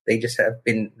confidence. They just have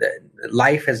been,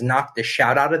 life has knocked the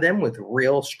shout out of them with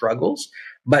real struggles,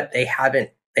 but they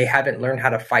haven't learned how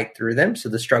to fight through them. So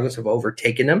the struggles have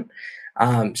overtaken them.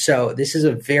 So this is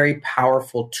a very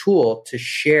powerful tool to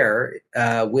share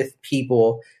with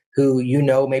people who,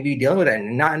 maybe you're dealing with it,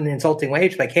 and not in an insulting way.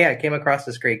 It's like, hey, I came across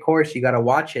this great course. You got to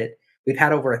watch it. We've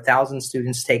had over 1,000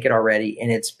 students take it already,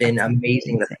 and it's been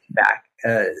amazing the feedback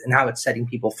and how it's setting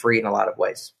people free in a lot of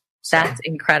ways. That's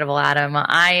incredible, Adam.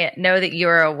 I know that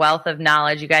you're a wealth of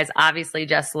knowledge. You guys obviously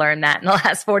just learned that in the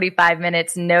last 45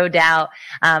 minutes, no doubt.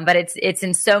 But it's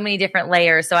in so many different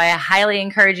layers. So I highly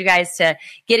encourage you guys to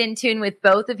get in tune with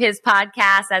both of his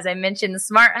podcasts. As I mentioned, the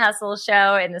Smart Hustle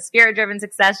Show and the Spirit Driven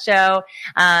Success Show.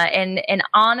 And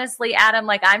honestly, Adam,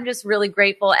 like I'm just really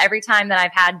grateful every time that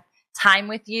I've had time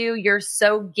with you. You're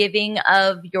so giving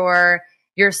of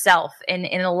yourself in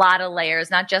a lot of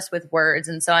layers, not just with words.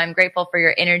 And so I'm grateful for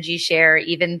your energy share,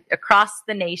 even across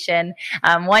the nation.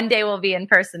 One day we'll be in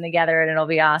person together and it'll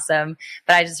be awesome.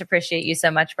 But I just appreciate you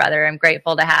so much, brother. I'm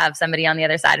grateful to have somebody on the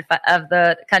other side of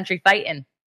the country fighting.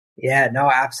 Yeah,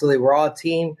 no, absolutely. We're all a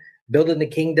team building the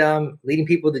kingdom, leading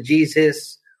people to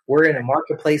Jesus. We're in a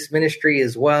marketplace ministry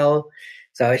as well.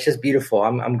 So it's just beautiful.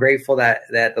 I'm grateful that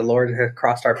the Lord has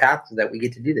crossed our path so that we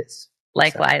get to do this.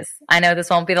 Likewise. So. I know this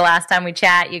won't be the last time we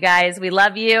chat, you guys. We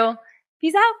love you.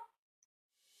 Peace out.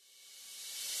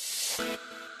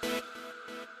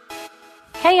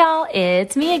 Hey y'all,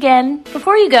 it's me again.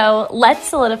 Before you go, let's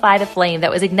solidify the flame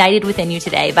that was ignited within you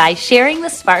today by sharing the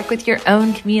spark with your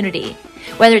own community.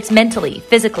 Whether it's mentally,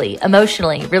 physically,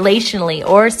 emotionally, relationally,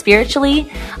 or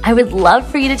spiritually, I would love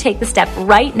for you to take the step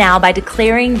right now by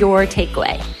declaring your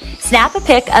takeaway. Snap a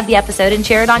pic of the episode and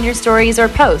share it on your stories or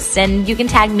posts, and you can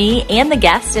tag me and the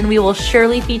guest, and we will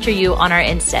surely feature you on our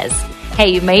Instas. Hey,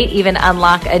 you might even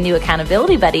unlock a new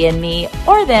accountability buddy in me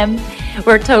or them.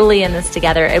 We're totally in this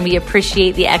together, and we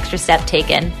appreciate the extra step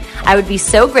taken. I would be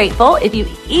so grateful if you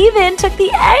even took the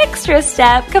extra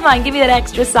step. Come on, give me that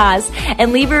extra sauce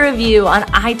and leave a review on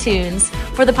iTunes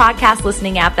for the podcast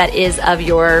listening app that is of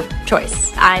your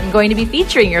choice. I'm going to be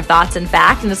featuring your thoughts, in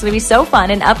fact, and it's going to be so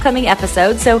fun in upcoming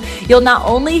episodes. So you'll not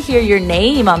only hear your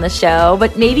name on the show,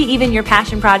 but maybe even your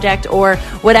passion project or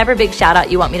whatever big shout out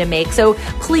you want me to make. So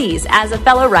please, as a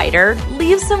fellow writer,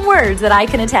 leave some words that I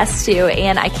can attest to,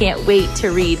 and I can't wait to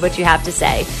read what you have to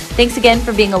say. Thanks again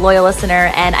for being a loyal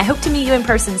listener, and I hope to meet you in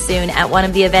person soon at one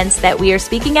of the events that we are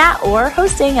speaking at or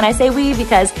hosting. And I say we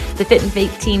because the Fit and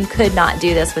Faith team could not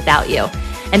do this without you.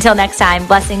 Until next time,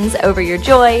 blessings over your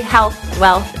joy, health,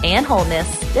 wealth, and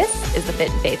wholeness. This is the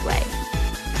Fit and Faith way.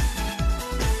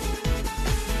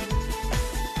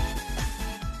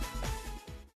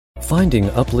 Finding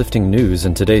uplifting news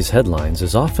in today's headlines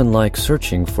is often like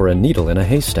searching for a needle in a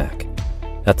haystack.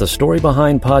 At the Story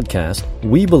Behind podcast,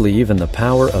 we believe in the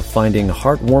power of finding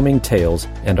heartwarming tales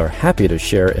and are happy to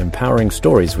share empowering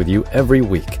stories with you every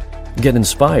week. Get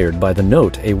inspired by the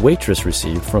note a waitress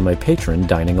received from a patron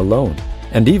dining alone,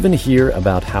 and even hear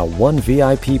about how one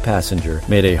VIP passenger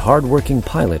made a hardworking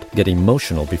pilot get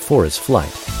emotional before his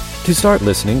flight. To start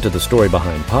listening to the Story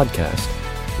Behind podcast,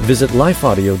 visit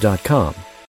lifeaudio.com